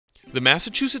The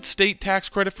Massachusetts state tax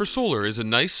credit for solar is a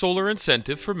nice solar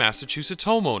incentive for Massachusetts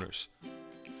homeowners.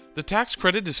 The tax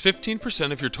credit is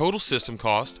 15% of your total system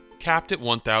cost, capped at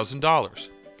 $1,000.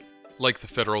 Like the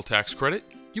federal tax credit,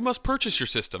 you must purchase your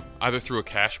system, either through a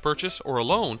cash purchase or a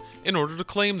loan, in order to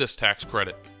claim this tax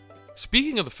credit.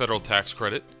 Speaking of the federal tax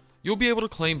credit, you'll be able to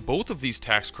claim both of these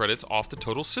tax credits off the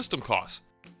total system cost.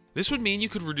 This would mean you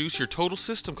could reduce your total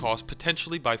system cost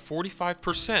potentially by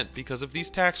 45% because of these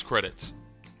tax credits.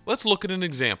 Let's look at an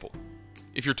example.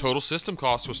 If your total system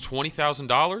cost was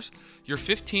 $20,000, your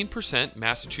 15%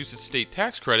 Massachusetts state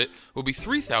tax credit will be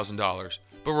 $3,000.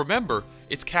 But remember,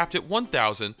 it's capped at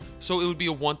 $1,000, so it would be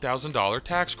a $1,000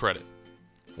 tax credit.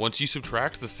 Once you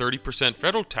subtract the 30%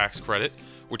 federal tax credit,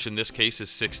 which in this case is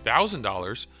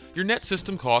 $6,000, your net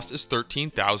system cost is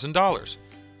 $13,000.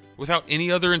 Without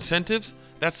any other incentives,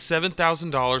 that's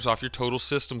 $7,000 off your total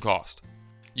system cost.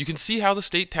 You can see how the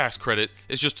state tax credit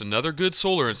is just another good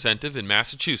solar incentive in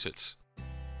Massachusetts.